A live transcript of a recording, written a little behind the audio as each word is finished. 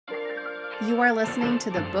You are listening to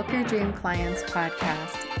the Book Your Dream Clients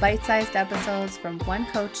podcast, bite-sized episodes from one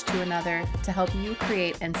coach to another to help you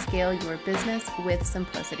create and scale your business with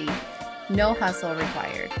simplicity. No hustle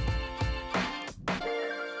required.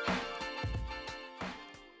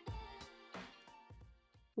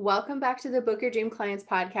 Welcome back to the Book Your Dream Clients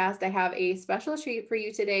podcast. I have a special treat for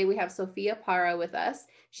you today. We have Sophia Parra with us.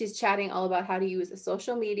 She's chatting all about how to use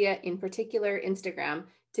social media, in particular Instagram,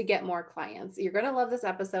 to get more clients. You're going to love this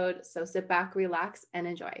episode, so sit back, relax, and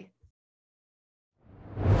enjoy.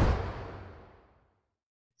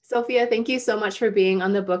 Sophia, thank you so much for being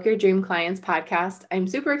on the Book Your Dream Clients podcast. I'm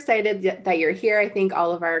super excited that you're here. I think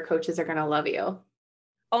all of our coaches are going to love you.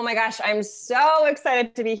 Oh my gosh, I'm so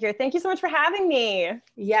excited to be here. Thank you so much for having me.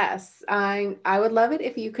 Yes, I would love it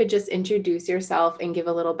if you could just introduce yourself and give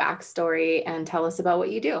a little backstory and tell us about what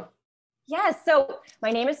you do. Yes, so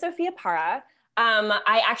my name is Sophia Parra.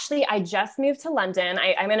 I just moved to London.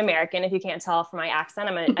 I'm an American, if you can't tell from my accent.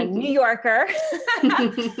 I'm a New Yorker.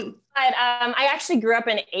 But I actually grew up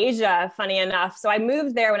in Asia, funny enough. So I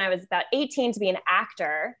moved there when I was about 18 to be an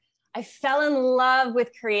actor. I fell in love with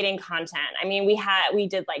creating content. I mean, we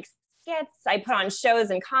did like skits. I put on shows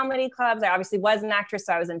in comedy clubs. I obviously was an actress,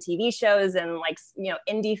 so I was in TV shows and like,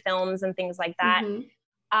 indie films and things like that. Mm-hmm.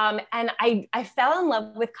 And I fell in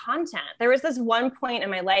love with content. There was this one point in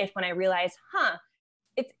my life when I realized,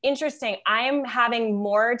 it's interesting. I am having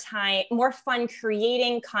more fun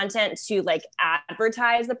creating content to like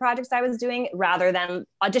advertise the projects I was doing rather than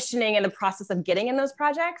auditioning in the process of getting in those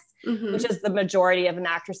projects, Mm-hmm. which is the majority of an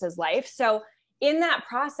actress's life. So in that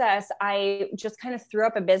process, I just kind of threw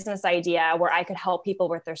up a business idea where I could help people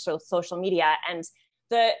with their social media. And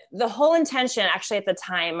the whole intention, actually at the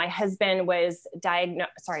time, my husband was not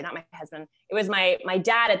my husband. It was my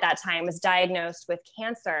dad at that time was diagnosed with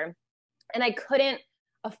cancer, and I couldn't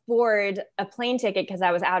afford a plane ticket because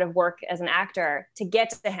I was out of work as an actor to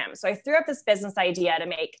get to him. So I threw up this business idea to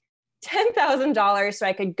make $10,000 so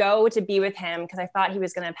I could go to be with him because I thought he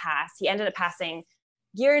was going to pass. He ended up passing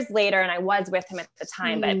years later, and I was with him at the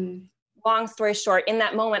time. But long story short, in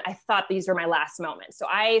that moment, I thought these were my last moments. So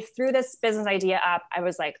I threw this business idea up. I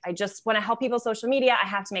was like, I just want to help people social media. I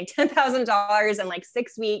have to make $10,000 in like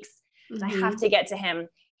 6 weeks. Mm-hmm. And I have to get to him.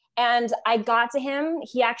 And I got to him.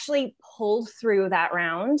 He actually pulled through that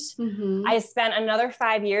round. Mm-hmm. I spent another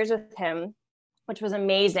 5 years with him, which was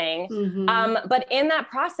amazing. Mm-hmm. But in that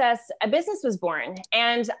process, a business was born,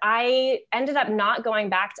 and I ended up not going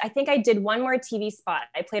back. I think I did one more TV spot.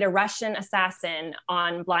 I played a Russian assassin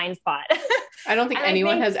on Blind Spot. I don't think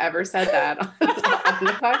anyone has ever said that on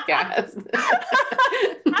the podcast.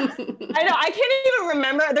 I know. I can't even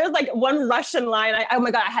remember. There's like one Russian line. Oh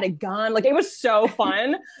my God, I had a gun. Like, it was so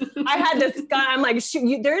fun. I had this gun. I'm like,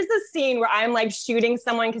 there's this scene where I'm like shooting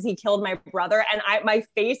someone because he killed my brother. And my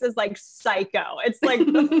face is like psycho. It's like,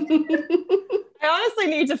 I honestly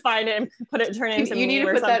need to find it and turn it into you need to meme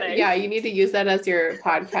or put something. that. Yeah, you need to use that as your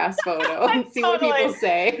podcast photo and see what people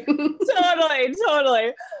say. Totally.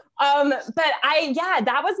 But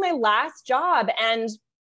that was my last job, and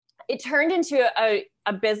it turned into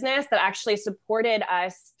a business that actually supported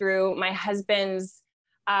us through my husband's.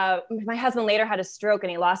 My husband later had a stroke and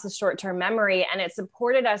he lost his short-term memory, and it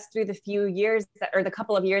supported us through the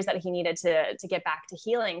couple of years that he needed to get back to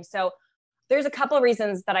healing. So there's a couple of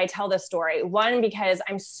reasons that I tell this story. One, because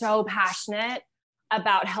I'm so passionate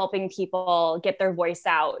about helping people get their voice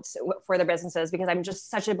out for their businesses, because I'm just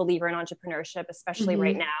such a believer in entrepreneurship, especially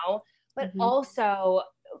right now. But also,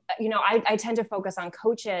 I tend to focus on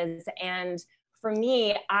coaches. And for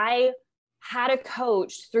me, I had a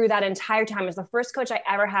coach through that entire time. It was the first coach I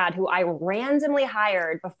ever had, who I randomly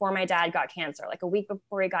hired before my dad got cancer, like a week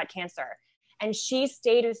before he got cancer. And she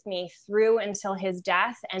stayed with me through until his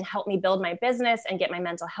death and helped me build my business and get my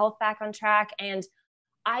mental health back on track. And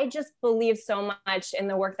I just believe so much in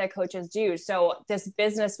the work that coaches do. So this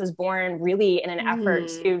business was born really in an effort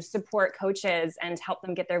to support coaches and help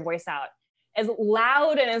them get their voice out as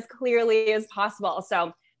loud and as clearly as possible.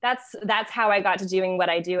 So that's how I got to doing what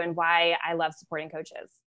I do and why I love supporting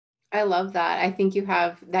coaches. I love that. I think you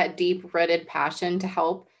have that deep-rooted passion to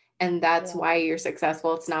help, and that's why you're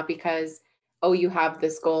successful. It's not because, you have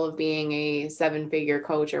this goal of being a 7-figure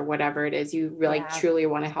coach or whatever it is. You really truly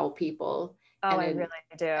want to help people. Oh, I really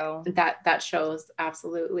do. That shows,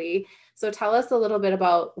 absolutely. So tell us a little bit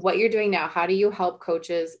about what you're doing now. How do you help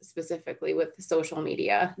coaches specifically with social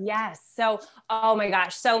media? Yes. So, oh my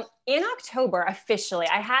gosh. So in October, officially,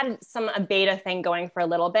 I had a beta thing going for a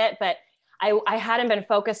little bit, but I hadn't been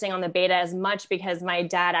focusing on the beta as much because my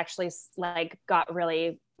dad actually got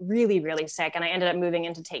really, really, really sick, and I ended up moving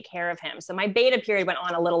in to take care of him. So my beta period went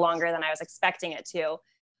on a little longer than I was expecting it to.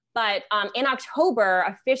 But in October,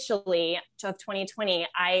 officially of 2020,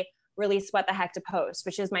 I released What the Heck to Post,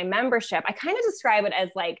 which is my membership. I kind of describe it as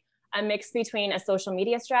like a mix between a social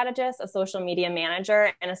media strategist, a social media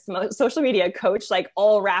manager, and a social media coach, like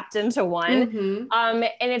all wrapped into one. And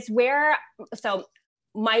it's where, so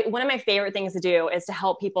one of my favorite things to do is to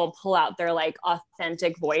help people pull out their like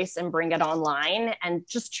authentic voice and bring it online and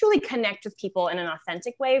just truly connect with people in an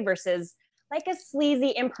authentic way versus like a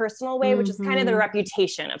sleazy, impersonal way, which is kind of the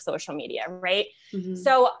reputation of social media, right?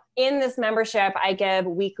 So in this membership, I give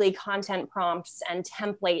weekly content prompts and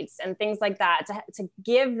templates and things like that to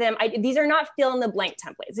give them, these are not fill in the blank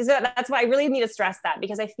templates. That's why I really need to stress that,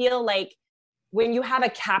 because I feel like when you have a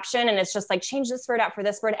caption and it's just like, change this word out for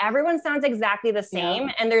this word, everyone sounds exactly the same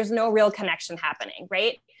and there's no real connection happening,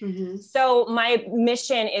 right? So my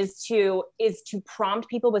mission is to prompt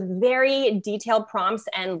people with very detailed prompts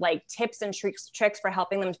and like tips and tricks for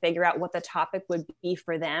helping them figure out what the topic would be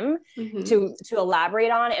for them to elaborate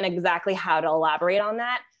on, and exactly how to elaborate on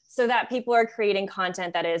that, so that people are creating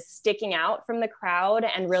content that is sticking out from the crowd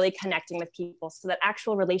and really connecting with people so that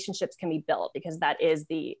actual relationships can be built, because that is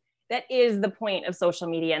the point of social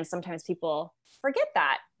media. And sometimes people forget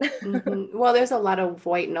that. Well, there's a lot of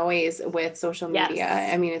white noise with social media.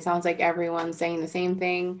 Yes. I mean, it sounds like everyone's saying the same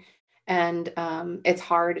thing. And it's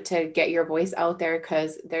hard to get your voice out there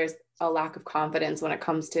because there's a lack of confidence when it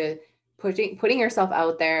comes to putting yourself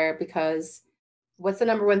out there, because what's the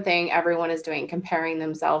number one thing everyone is doing? Comparing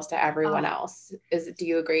themselves to everyone else. Do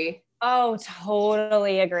you agree? Oh,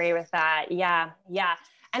 totally agree with that. Yeah. Yeah.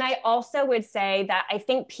 And I also would say that I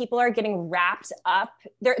think people are getting wrapped up.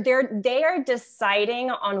 They are deciding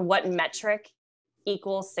on what metric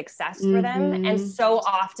equals success for them. And so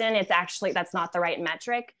often that's not the right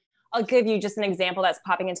metric. I'll give you just an example that's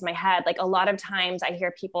popping into my head. Like a lot of times I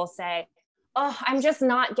hear people say, oh, I'm just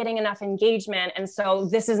not getting enough engagement, and so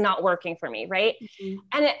this is not working for me, right?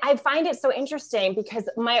 And I find it so interesting, because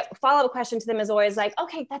my follow-up question to them is always like,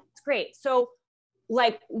 okay, that's great. So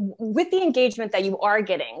like with the engagement that you are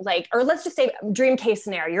getting, like, or let's just say dream case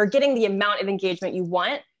scenario, you're getting the amount of engagement you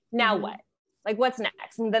want. Now what? Like, what's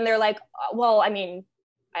next? And then they're like, well, I mean,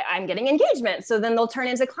 I'm getting engagement. So then they'll turn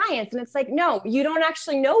into clients. And it's like, no, you don't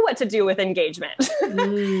actually know what to do with engagement. So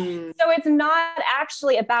it's not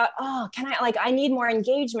actually about, oh, I need more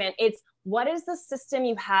engagement. It's, what is the system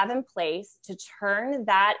you have in place to turn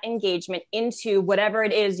that engagement into whatever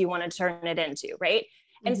it is you want to turn it into, right?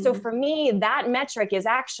 And so for me, that metric is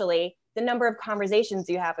actually the number of conversations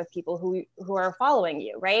you have with people who are following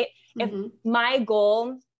you, right? If my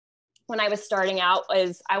goal when I was starting out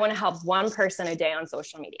was, I want to help one person a day on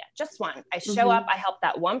social media, just one. I show up, I help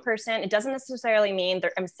that one person. It doesn't necessarily mean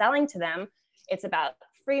I'm selling to them. It's about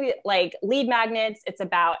free, like, lead magnets. It's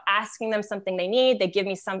about asking them something they need. They give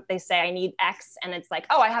me they say, I need X. And it's like,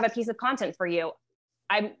 oh, I have a piece of content for you.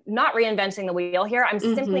 I'm not reinventing the wheel here. I'm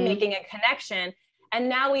simply making a connection. And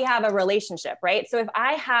now we have a relationship, right? So if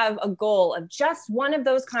I have a goal of just one of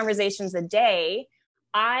those conversations a day,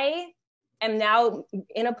 I am now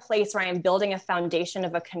in a place where I'm building a foundation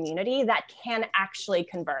of a community that can actually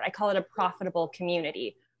convert. I call it a profitable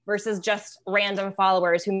community versus just random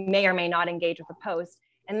followers who may or may not engage with a post.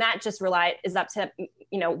 And that just is up to,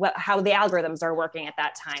 how the algorithms are working at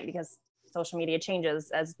that time, because social media changes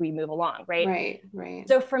as we move along, right? Right.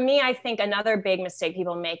 So for me, I think another big mistake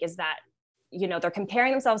people make is that, they're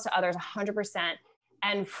comparing themselves to others 100%.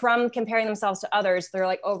 And from comparing themselves to others, they're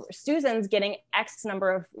like, oh, Susan's getting X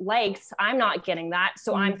number of likes. I'm not getting that.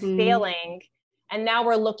 So I'm failing. And now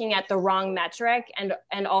we're looking at the wrong metric and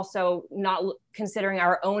also not considering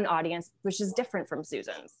our own audience, which is different from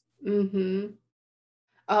Susan's.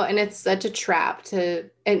 Oh, and it's such a trap to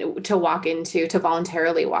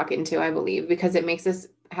voluntarily walk into, I believe, because it makes us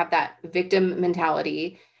have that victim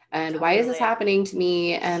mentality. And why is this happening to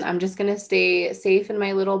me? And I'm just going to stay safe in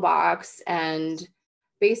my little box and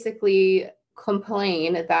basically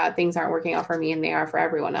complain that things aren't working out for me and they are for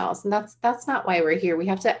everyone else. And that's not why we're here. We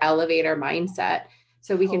have to elevate our mindset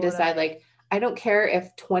so we can decide, like, I don't care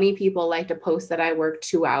if 20 people liked a post that I worked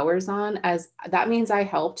 2 hours on, as that means I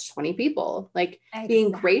helped 20 people. Like,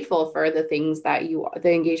 being grateful for the things that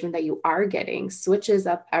the engagement that you are getting switches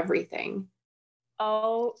up everything.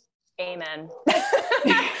 Oh, amen.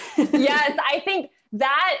 Yes. I think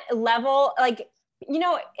that level, like,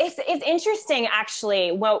 it's interesting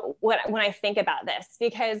actually when I think about this,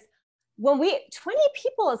 because 20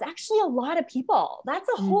 people is actually a lot of people. That's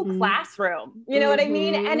a whole classroom. You know what I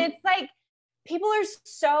mean? And it's like, people are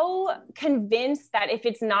so convinced that if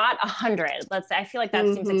it's not 100, let's say, I feel like that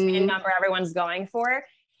seems like to be a number everyone's going for.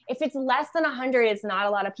 If it's less than 100, it's not a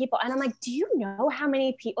lot of people. And I'm like, do you know how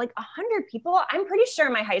many people, like 100 people? I'm pretty sure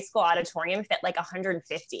my high school auditorium fit like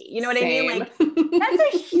 150. You know what Same. I mean? Like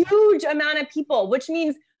that's a huge amount of people, which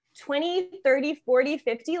means 20, 30, 40,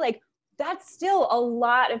 50, like that's still a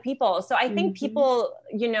lot of people. So I think people,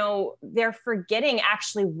 you know, they're forgetting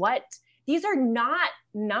actually what these are not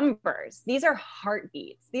numbers. These are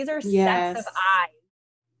heartbeats. These are sets of eyes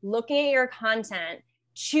looking at your content.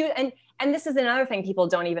 And this is another thing people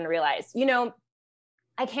don't even realize. You know,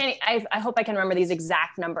 I hope I can remember these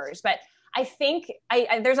exact numbers, but I think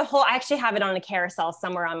there's a whole, I actually have it on a carousel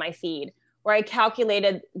somewhere on my feed where I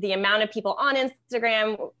calculated the amount of people on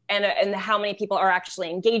Instagram and how many people are actually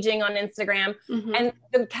engaging on Instagram. And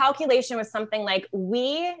the calculation was something like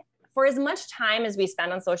for as much time as we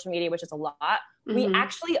spend on social media, which is a lot, we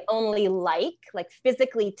actually only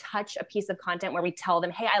physically touch a piece of content where we tell them,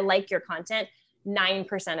 hey, I like your content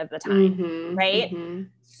 9% of the time, right?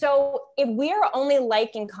 So if we are only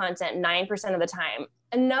liking content 9% of the time,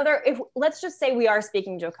 let's just say we are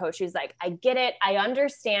speaking to a coach who's like, I get it. I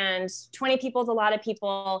understand 20 people is a lot of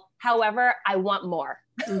people. However, I want more.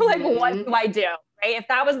 Like, what do I do? Right? If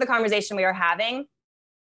that was the conversation we were having,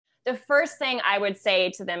 the first thing I would say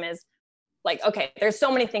to them is like, okay, there's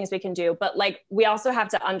so many things we can do, but like, we also have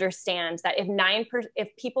to understand that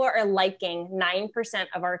if people are liking 9%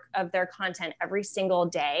 of their content every single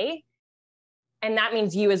day, and that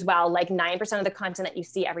means you as well, like 9% of the content that you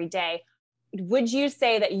see every day, would you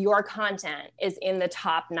say that your content is in the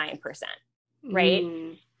top 9%? Right.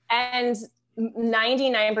 And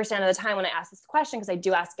 99% of the time when I ask this question, because I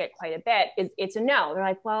do ask it quite a bit, it's a no. They're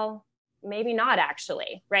like, well, maybe not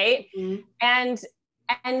actually. Right. And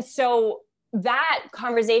so that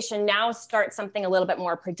conversation now starts something a little bit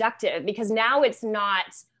more productive, because now it's not,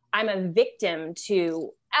 I'm a victim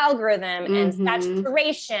to algorithm and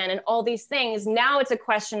saturation and all these things. Now it's a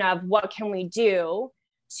question of what can we do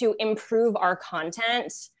to improve our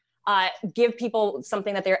content, give people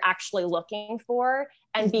something that they're actually looking for,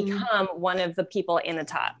 and become one of the people in the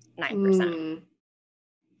top 9%.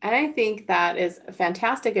 And I think that is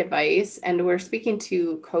fantastic advice. And we're speaking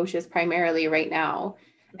to coaches primarily right now.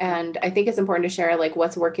 And I think it's important to share like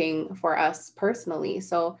what's working for us personally.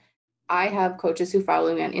 So I have coaches who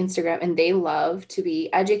follow me on Instagram and they love to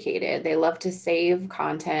be educated. They love to save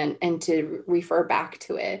content and to refer back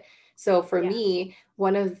to it. So for me,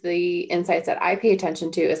 one of the insights that I pay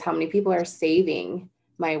attention to is how many people are saving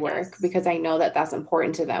my work, because I know that that's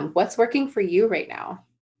important to them. What's working for you right now?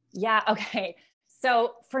 Yeah. Okay.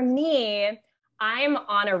 So for me, I'm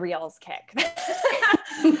on a Reels kick.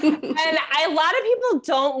 And a lot of people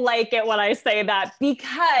don't like it when I say that,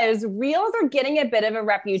 because Reels are getting a bit of a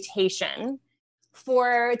reputation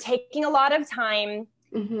for taking a lot of time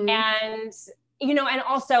and, you know, and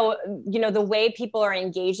also, you know, the way people are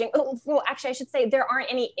engaging. Well, actually, I should say there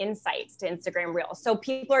aren't any insights to Instagram Reels. So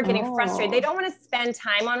people are getting frustrated. They don't want to spend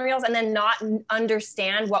time on Reels and then not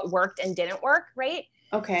understand what worked and didn't work, right?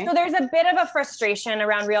 Okay. So there's a bit of a frustration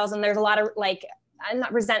around Reels, and there's a lot of like,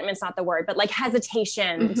 not resentment's not the word, but like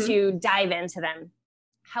hesitation to dive into them.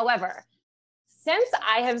 However, since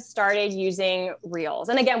I have started using Reels,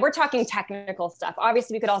 and again, we're talking technical stuff.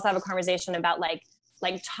 Obviously, we could also have a conversation about like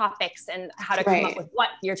topics and how to come up with what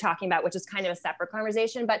you're talking about, which is kind of a separate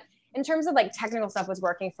conversation. But in terms of like technical stuff, what's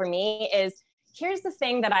working for me is, here's the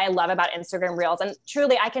thing that I love about Instagram Reels. And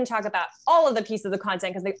truly, I can talk about all of the pieces of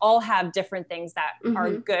content because they all have different things that are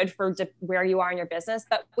good for where you are in your business.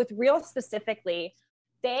 But with Reels specifically,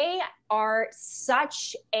 they are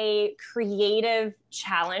such a creative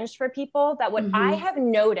challenge for people that what I have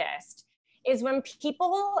noticed is when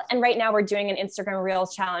people, and right now we're doing an Instagram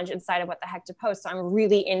Reels challenge inside of What the Heck to Post. So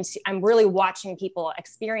I'm really watching people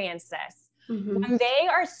experience this. When they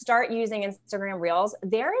start using Instagram Reels,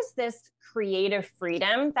 there is this creative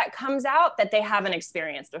freedom that comes out that they haven't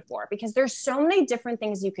experienced before, because there's so many different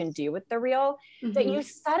things you can do with the reel that you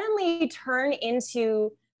suddenly turn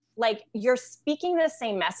into, like, you're speaking the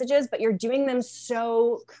same messages, but you're doing them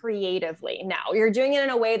so creatively. Now you're doing it in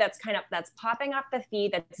a way that's popping off the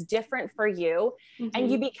feed, that's different for you.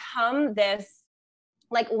 And you become this,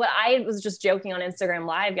 like, what I was just joking on Instagram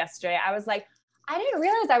Live yesterday. I was like, I didn't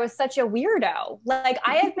realize I was such a weirdo. Like,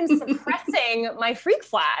 I have been suppressing my freak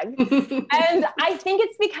flag. And I think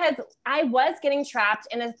it's because I was getting trapped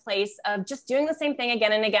in a place of just doing the same thing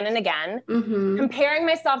again and again and again, comparing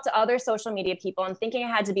myself to other social media people and thinking I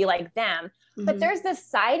had to be like them. But there's this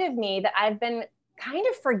side of me that I've been kind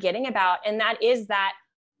of forgetting about. And that is that,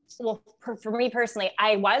 well, for me personally,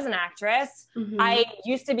 I was an actress. I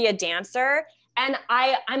used to be a dancer. And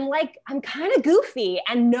I'm kind of goofy,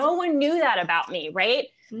 and no one knew that about me, right?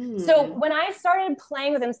 So when I started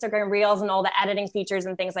playing with Instagram Reels and all the editing features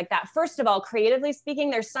and things like that, first of all, creatively speaking,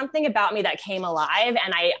 there's something about me that came alive,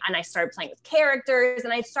 and I started playing with characters,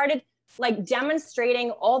 and I started like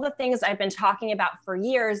demonstrating all the things I've been talking about for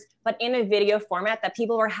years, but in a video format that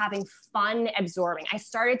people were having fun absorbing. I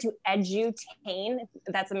started to edutain.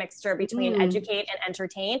 That's a mixture between educate and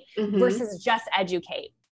entertain versus just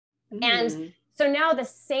educate. And so now the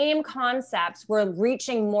same concepts were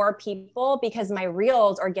reaching more people because my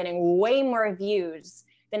reels are getting way more views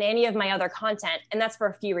than any of my other content. And that's for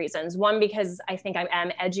a few reasons. One, because I think I am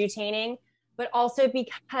edutaining, but also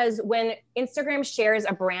because when Instagram shares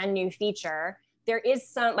a brand new feature, there is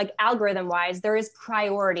some, like algorithm wise, there is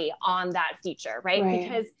priority on that feature, right?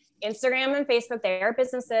 Because Instagram and Facebook, they are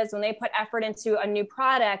businesses. When they put effort into a new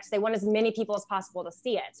product, they want as many people as possible to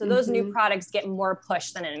see it. So those new products get more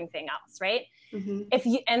push than anything else, right?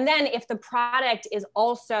 And then if the product is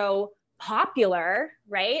also popular,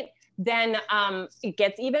 right, then it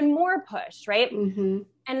gets even more push, right?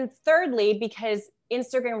 And thirdly, because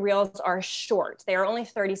Instagram Reels are short, they are only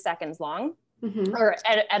 30 seconds long, or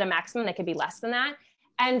at a maximum, they could be less than that.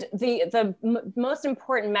 And the most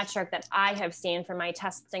important metric that I have seen from my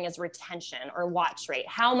testing is retention or watch rate,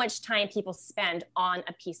 how much time people spend on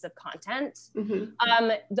a piece of content.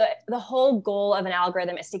 The whole goal of an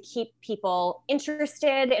algorithm is to keep people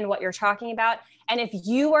interested in what you're talking about. And if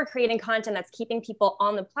you are creating content that's keeping people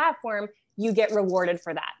on the platform, you get rewarded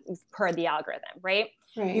for that per the algorithm, right?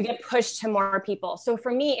 You get pushed to more people. So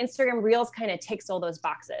for me, Instagram Reels kind of ticks all those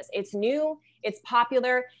boxes. It's new, it's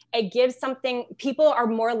popular, it gives something, people are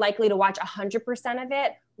more likely to watch 100% of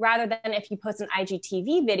it rather than if you post an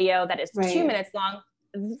IGTV video that is 2 minutes long,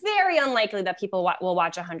 very unlikely that people will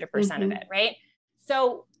watch 100% of it, right?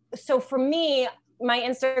 So for me, my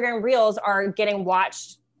Instagram Reels are getting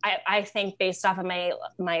watched, I think, based off of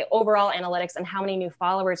my overall analytics and how many new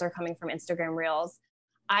followers are coming from Instagram Reels.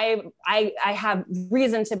 I have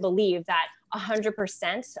reason to believe that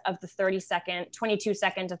 100% of the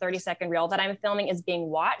 22-second to 30-second reel that I'm filming is being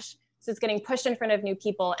watched. So it's getting pushed in front of new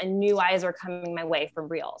people and new eyes are coming my way from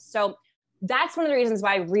Reels. So that's one of the reasons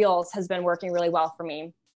why Reels has been working really well for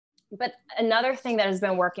me. But another thing that has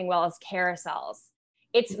been working well is carousels.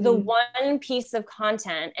 It's the one piece of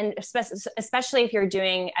content, and especially if you're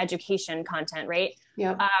doing education content, right?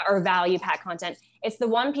 Or value pack content. It's the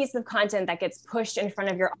one piece of content that gets pushed in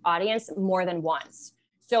front of your audience more than once.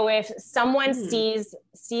 So if someone sees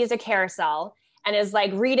a carousel and is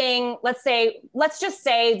like reading, let's just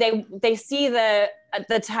say they see the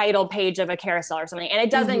title page of a carousel or something, and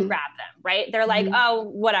it doesn't grab them, right? They're like, oh,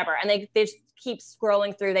 whatever. And they just keep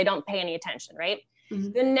scrolling through. They don't pay any attention, right?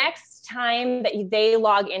 The next time that they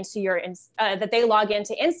log into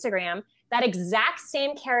Instagram, that exact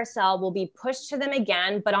same carousel will be pushed to them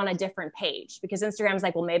again, but on a different page, because Instagram's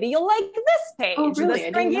like, well, maybe you'll like this page. Oh, really?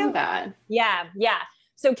 I didn't know that. Yeah.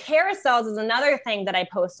 So carousels is another thing that I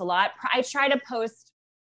post a lot. I try to post,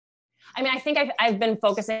 I think I've been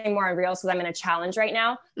focusing more on Reels because I'm in a challenge right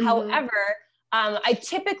now. However, I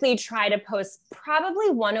typically try to post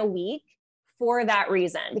probably one a week for that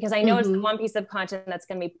reason, because I know it's the one piece of content that's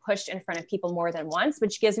going to be pushed in front of people more than once,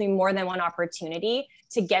 which gives me more than one opportunity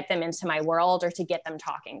to get them into my world or to get them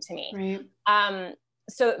talking to me.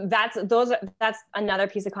 So that's another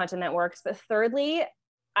piece of content that works. But thirdly,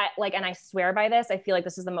 and I swear by this, I feel like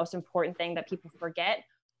this is the most important thing that people forget,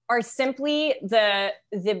 are simply the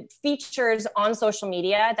features on social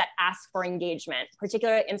media that ask for engagement,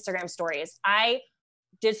 particularly Instagram stories. I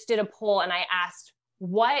just did a poll and I asked,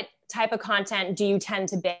 what type of content do you tend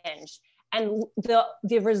to binge? And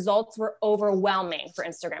the results were overwhelming for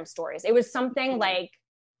Instagram stories. It was something like,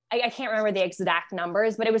 I can't remember the exact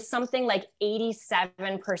numbers, but it was something like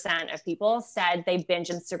 87% of people said they binge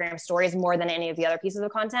Instagram stories more than any of the other pieces of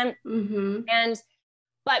content.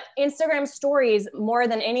 But Instagram stories, more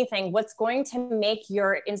than anything, what's going to make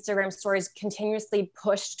your Instagram stories continuously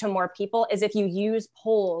pushed to more people is if you use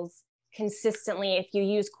polls consistently, if you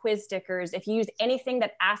use quiz stickers, if you use anything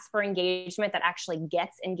that asks for engagement that actually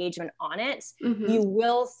gets engagement on it, you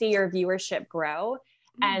will see your viewership grow.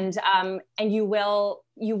 And you will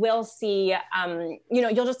see,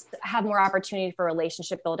 you'll just have more opportunity for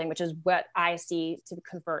relationship building, which is what I see to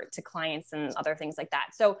convert to clients and other things like that.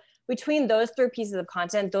 So between those three pieces of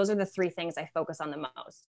content, those are the three things I focus on the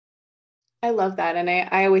most. I love that. And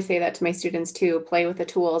I always say that to my students too, play with the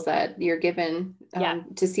tools that you're given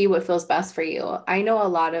to see what feels best for you. I know a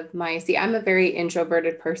lot of I'm a very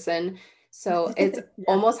introverted person. So it's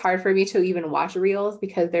almost hard for me to even watch reels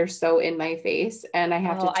because they're so in my face and I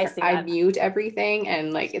have I mute everything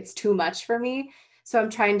and like, it's too much for me. So I'm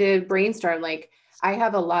trying to brainstorm, like, I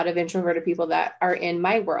have a lot of introverted people that are in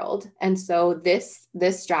my world. And so this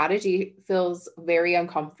strategy feels very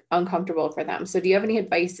uncomfortable for them. So do you have any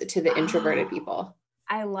advice to the introverted people?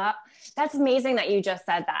 That's amazing that you just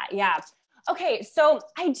said that. Yeah. Okay. So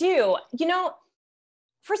I do,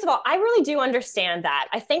 first of all, I really do understand that.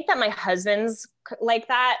 I think that my husband's like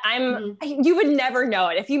that. You would never know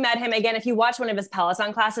it. If you met him again, if you watch one of his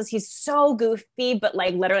Peloton classes, he's so goofy, but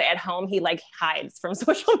like literally at home, he like hides from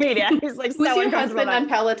social media. He's like, who's your husband on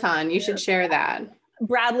Peloton? You should share that.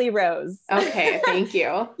 Bradley Rose. Okay. Thank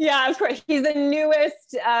you. Yeah, of course. He's the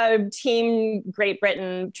newest Team Great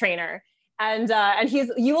Britain trainer. And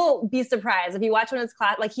you will be surprised if you watch one of his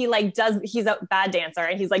class, like he's a bad dancer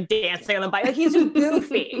and he's like dancing on the bike. Like he's just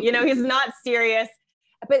goofy, he's not serious.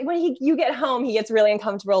 But when you get home, he gets really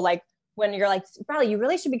uncomfortable. Like when you're like, Bradley, you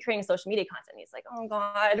really should be creating social media content. He's like, oh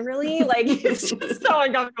God, really? Like he's just so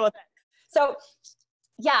uncomfortable with it. So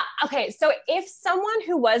yeah. Okay. So if someone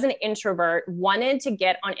who was an introvert wanted to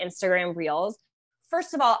get on Instagram Reels,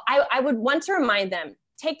 first of all, I would want to remind them,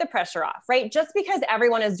 take the pressure off, right? Just because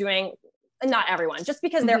everyone is doing, not everyone, just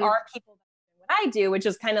because there are people that do what I do, which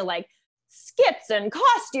is kind of like skits and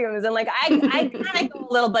costumes. And like, I kind of go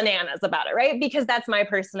a little bananas about it, right? Because that's my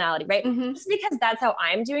personality, right? Just because that's how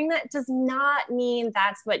I'm doing that does not mean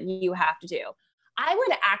that's what you have to do. I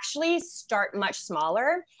would actually start much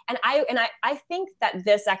smaller. And I think that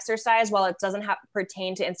this exercise, while it doesn't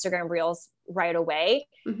pertain to Instagram Reels right away,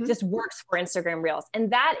 just works for Instagram Reels.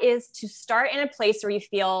 And that is to start in a place where you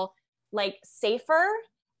feel like safer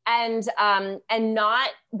and not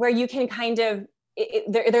where you can kind of,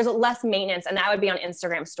 there's less maintenance, and that would be on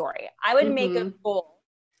Instagram story. I would make a goal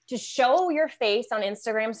to show your face on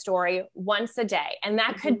Instagram story once a day. And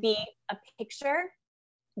that could be a picture.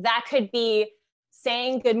 That could be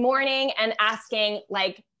saying good morning and asking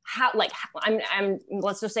I'm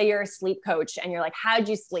let's just say you're a sleep coach and you're like, how'd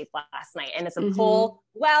you sleep last night? And it's a poll,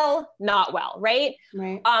 well, not well, right?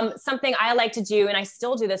 Right. Something I like to do, and I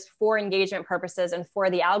still do this for engagement purposes and for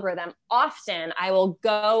the algorithm. Often I will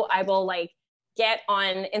like get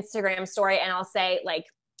on Instagram story and I'll say like,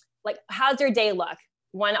 how's your day look?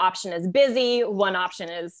 One option is busy. One option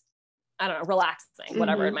is, I don't know, relaxing,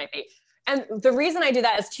 whatever it might be. And the reason I do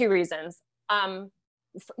that is two reasons.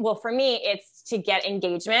 Well, for me, it's to get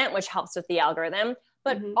engagement, which helps with the algorithm.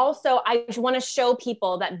 But also, I want to show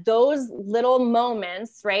people that those little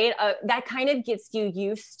moments, right, that kind of gets you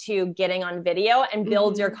used to getting on video and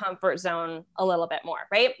builds your comfort zone a little bit more,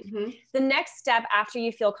 right? The next step after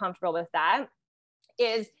you feel comfortable with that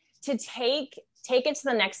is to take it to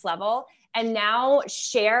the next level and now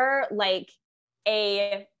share like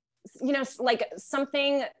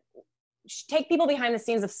something. Take people behind the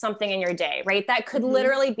scenes of something in your day, right? That could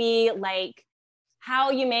literally be like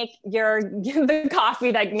how you make the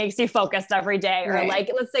coffee that makes you focused every day. Or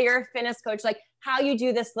like, let's say you're a fitness coach, like how you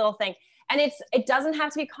do this little thing. And it doesn't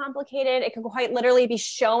have to be complicated. It can quite literally be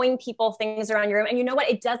showing people things around your room. And you know what?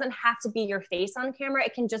 It doesn't have to be your face on camera.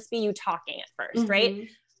 It can just be you talking at first, right?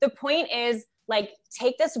 The point is like,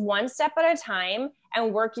 take this one step at a time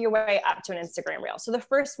and work your way up to an Instagram reel. So the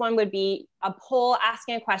first one would be a poll,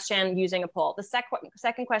 asking a question using a poll. The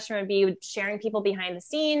second question would be sharing people behind the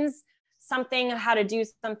scenes, how to do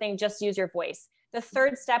something, just use your voice. The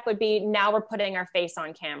third step would be now we're putting our face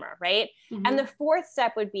on camera, right? And the fourth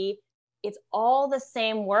step would be it's all the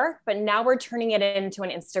same work, but now we're turning it into an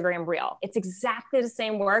Instagram reel. It's exactly the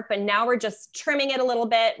same work, but now we're just trimming it a little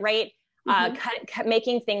bit, right?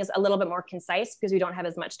 Making things a little bit more concise because we don't have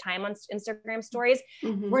as much time on Instagram stories.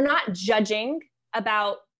 We're not judging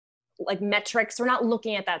about like metrics. We're not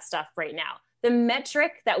looking at that stuff right now. The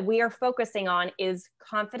metric that we are focusing on is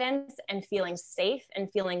confidence and feeling safe and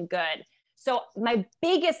feeling good. So my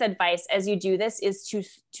biggest advice as you do this is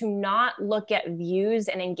to not look at views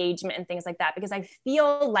and engagement and things like that, because I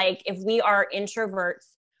feel like if we are introverts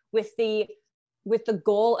with the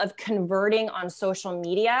goal of converting on social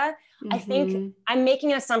media, I think I'm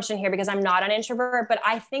making an assumption here because I'm not an introvert, but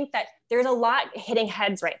I think that there's a lot hitting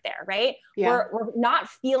heads right there, right? Yeah. We're not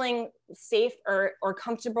feeling safe or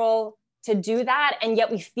comfortable to do that. And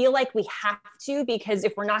yet we feel like we have to, because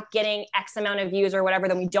if we're not getting X amount of views or whatever,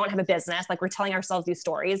 then we don't have a business. Like we're telling ourselves these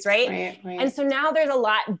stories, right? And so now there's a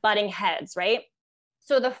lot butting heads, right?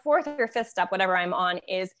 So the fourth or fifth step, whatever I'm on,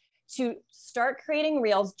 is to start creating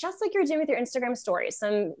reels, just like you're doing with your Instagram stories,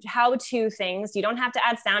 some how-to things. You don't have to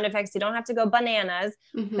add sound effects. You don't have to go bananas,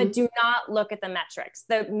 but do not look at the metrics,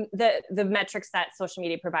 the metrics that social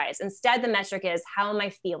media provides. Instead, the metric is, how am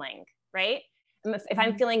I feeling, right? If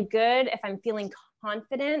I'm feeling good, if I'm feeling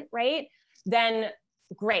confident, right, then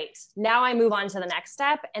great. Now I move on to the next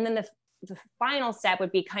step. And then the final step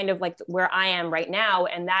would be kind of like where I am right now.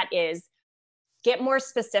 And that is get more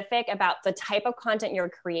specific about the type of content you're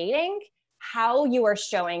creating, how you are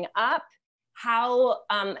showing up, how,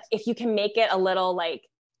 if you can make it a little like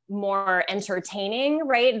more entertaining,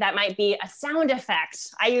 right? That might be a sound effect.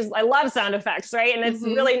 I love sound effects, right? And it's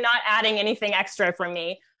really not adding anything extra for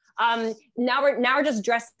me. Now we're just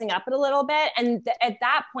dressing up it a little bit. And at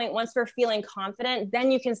that point, once we're feeling confident,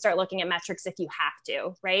 then you can start looking at metrics if you have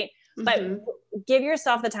to, right? But give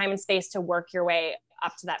yourself the time and space to work your way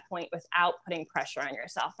up to that point without putting pressure on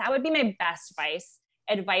yourself. That would be my best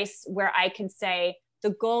advice where I could say, the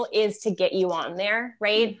goal is to get you on there,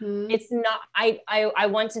 right? It's not, I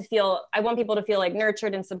want people to feel like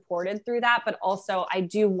nurtured and supported through that, but also I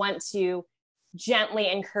do want to gently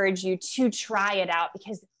encourage you to try it out,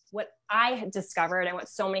 because what I had discovered and what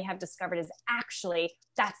so many have discovered is actually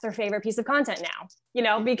that's their favorite piece of content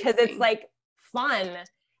now, because it's like fun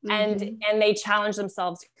and they challenge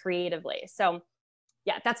themselves creatively. So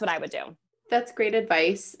yeah, that's what I would do. That's great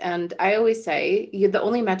advice. And I always say the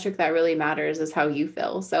only metric that really matters is how you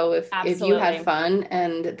feel. So if you had fun,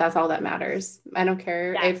 and that's all that matters. I don't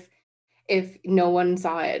care if no one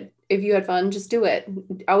saw it. If you had fun, just do it.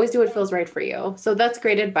 Always do what feels right for you. So that's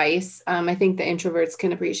great advice. I think the introverts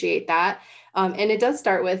can appreciate that. And it does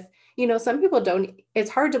start with, some people don't, it's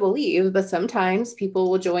hard to believe, but sometimes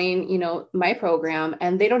people will join, my program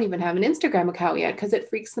and they don't even have an Instagram account yet because it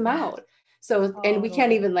freaks them out. So, and we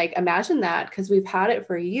can't even like imagine that because we've had it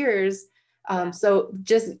for years. So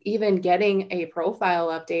just even getting a profile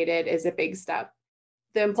updated is a big step.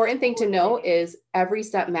 The important thing to know is every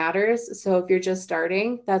step matters. So if you're just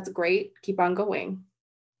starting, that's great. Keep on going.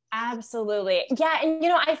 Absolutely. Yeah. And,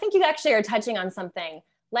 I think you actually are touching on something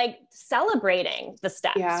like celebrating the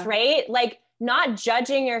steps, right? Like not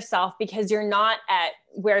judging yourself because you're not at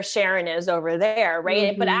where Sharon is over there,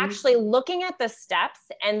 right? But actually looking at the steps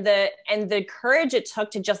and the courage it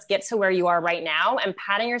took to just get to where you are right now and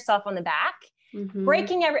patting yourself on the back.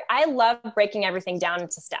 I love breaking everything down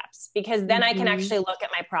into steps because then I can actually look at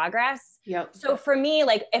my progress. So for me,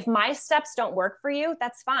 like if my steps don't work for you,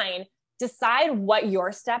 that's fine. Decide what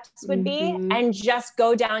your steps would be and just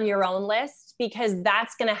go down your own list, because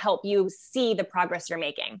that's going to help you see the progress you're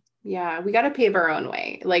making. Yeah, we got to pave our own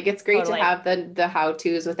way. Like it's great to have the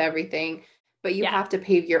how-tos with everything, but you have to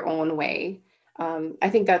pave your own way. I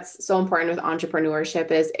think that's so important with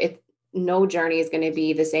entrepreneurship is no journey is going to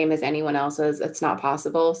be the same as anyone else's. It's not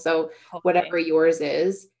possible. So whatever yours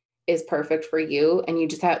is perfect for you. And you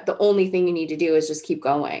just have, the only thing you need to do is just keep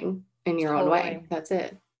going in your own way. That's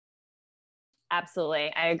it.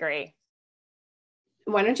 Absolutely. I agree.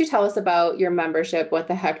 Why don't you tell us about your membership, What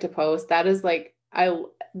the Heck to Post? That is like,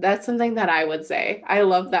 that's something that I would say. I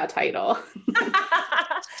love that title.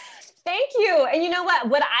 Thank you. And you know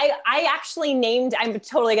what I actually named, I'm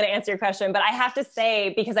totally going to answer your question, but I have to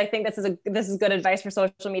say, because I think this is good advice for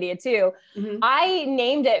social media too. I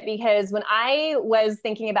named it because when I was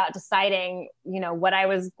thinking about deciding, what I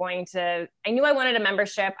was going to, I knew I wanted a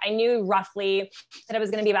membership. I knew roughly that it was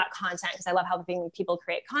going to be about content because I love helping people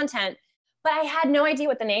create content, but I had no idea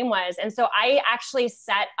what the name was. And so I actually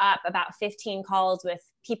set up about 15 calls with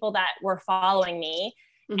people that were following me.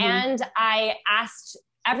 And I asked,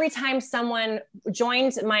 every time someone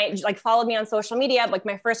joined followed me on social media, like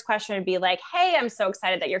my first question would be like, hey, I'm so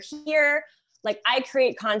excited that you're here. Like I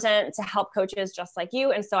create content to help coaches just like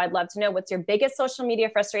you. And so I'd love to know what's your biggest social media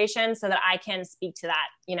frustration so that I can speak to that,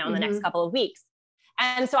 in the next couple of weeks.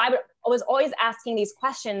 And so I was always asking these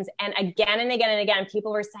questions. And again and again and again,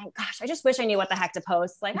 people were saying, gosh, I just wish I knew what the heck to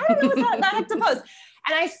post. Like, I don't know what the heck to post.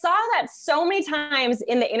 And I saw that so many times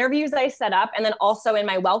in the interviews I set up and then also in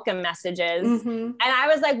my welcome messages. And I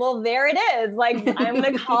was like, well, there it is. Like, I'm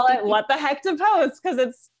going to call it What the Heck to Post because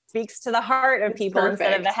it speaks to the heart of people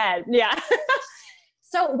instead of the head. Yeah.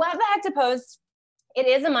 So What the Heck to Post, it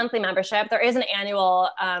is a monthly membership. There is an annual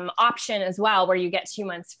option as well where you get 2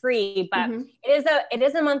 months free, but it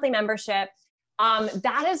is a monthly membership.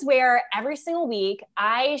 That is where every single week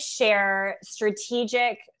I share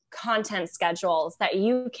strategic content schedules that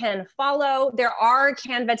you can follow. There are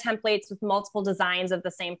Canva templates with multiple designs of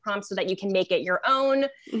the same prompt so that you can make it your own.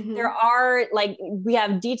 There are we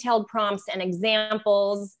have detailed prompts and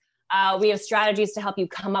examples. We have strategies to help you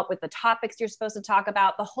come up with the topics you're supposed to talk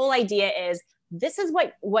about. The whole idea is this is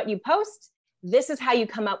what you post. This is how you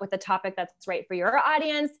come up with the topic that's right for your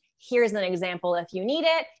audience. Here's an example if you need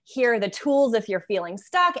it. Here are the tools if you're feeling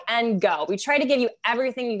stuck, and go. We try to give you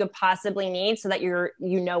everything you could possibly need so that you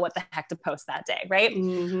know what the heck to post that day, right?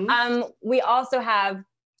 We also have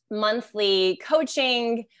monthly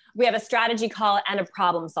coaching. We have a strategy call and a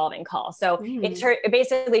problem solving call. So it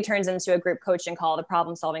basically turns into a group coaching call. The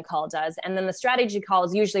problem solving call does. And then the strategy call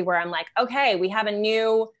is usually where I'm like, okay, we have a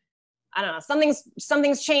new, I don't know,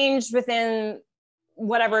 something's changed within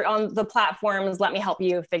whatever on the platforms. Let me help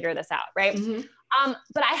you figure this out. Right.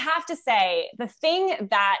 But I have to say, the thing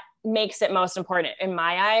that makes it most important in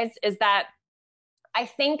my eyes is that I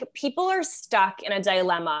think people are stuck in a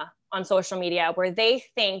dilemma on social media where they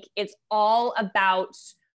think it's all about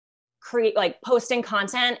posting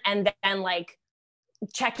content and then like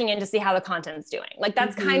checking in to see how the content's doing. Like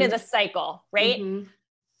that's kind of the cycle, right?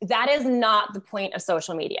 That is not the point of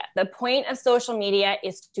social media. The point of social media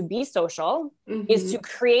is to be social, is to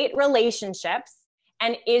create relationships,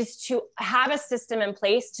 and is to have a system in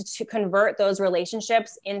place to convert those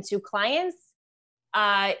relationships into clients,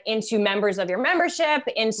 into members of your membership,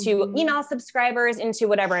 into email subscribers, into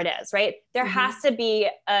whatever it is, right? There has to be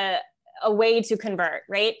a way to convert,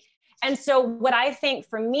 right? And so what I think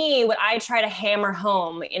for me, what I try to hammer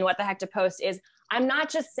home in What the Heck to Post is, I'm not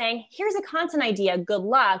just saying, here's a content idea, good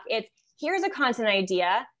luck. It's here's a content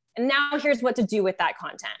idea, and now here's what to do with that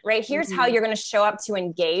content, right? Here's how you're going to show up to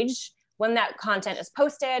engage when that content is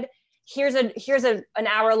posted. Here's an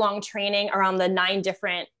hour-long training around the nine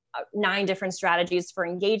different strategies for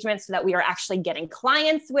engagement so that we are actually getting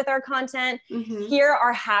clients with our content. Here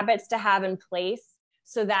are habits to have in place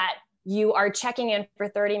so that you are checking in for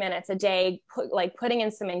 30 minutes a day, putting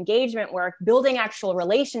in some engagement work, building actual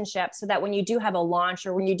relationships so that when you do have a launch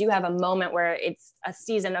or when you do have a moment where it's a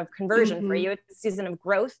season of conversion for you, it's a season of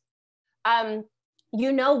growth,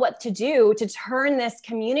 you know what to do to turn this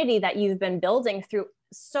community that you've been building through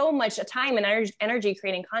so much time and energy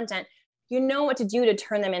creating content. You know what to do to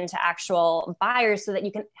turn them into actual buyers so that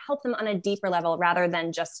you can help them on a deeper level rather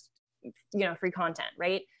than just, free content,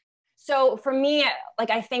 right? So for me,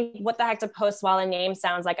 I think What the Heck to Post, while a name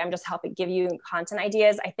sounds like I'm just helping give you content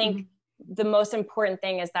ideas, I think the most important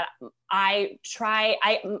thing is that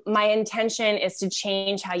my intention is to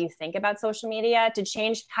change how you think about social media, to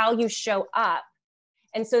change how you show up.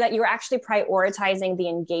 And so that you're actually prioritizing the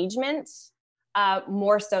engagement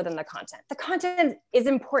more so than the content. The content is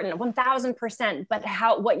important, 1000%, but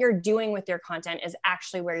what you're doing with your content is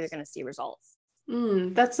actually where you're going to see results.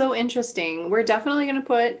 That's so interesting. We're definitely going to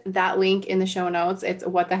put that link in the show notes. It's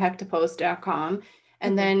whatthehecktopost.com.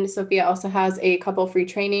 And then Sophia also has a couple free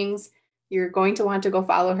trainings. You're going to want to go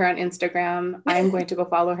follow her on Instagram. I'm going to go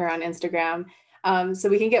follow her on Instagram. So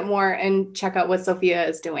we can get more and check out what Sophia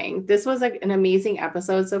is doing. This was an amazing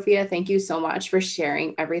episode, Sophia. Thank you so much for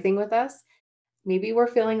sharing everything with us. Maybe we're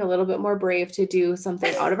feeling a little bit more brave to do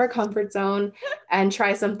something out of our comfort zone and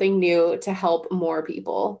try something new to help more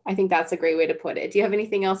people. I think that's a great way to put it. Do you have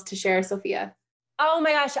anything else to share, Sophia? Oh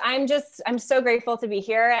my gosh, I'm so grateful to be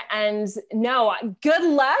here. And no, good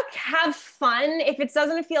luck. Have fun. If it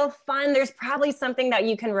doesn't feel fun, there's probably something that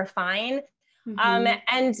you can refine.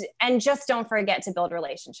 And just don't forget to build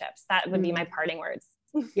relationships. That would be my parting words.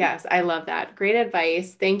 Yes, I love that. Great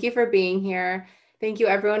advice. Thank you for being here. Thank you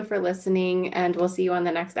everyone for listening, and we'll see you on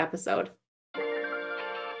the next episode.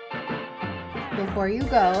 Before you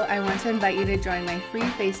go, I want to invite you to join my free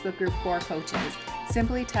Facebook group for coaches.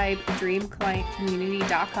 Simply type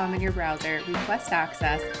dreamclientcommunity.com in your browser, request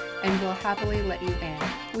access, and we'll happily let you in.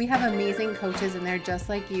 We have amazing coaches in there just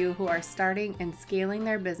like you who are starting and scaling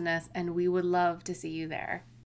their business, and we would love to see you there.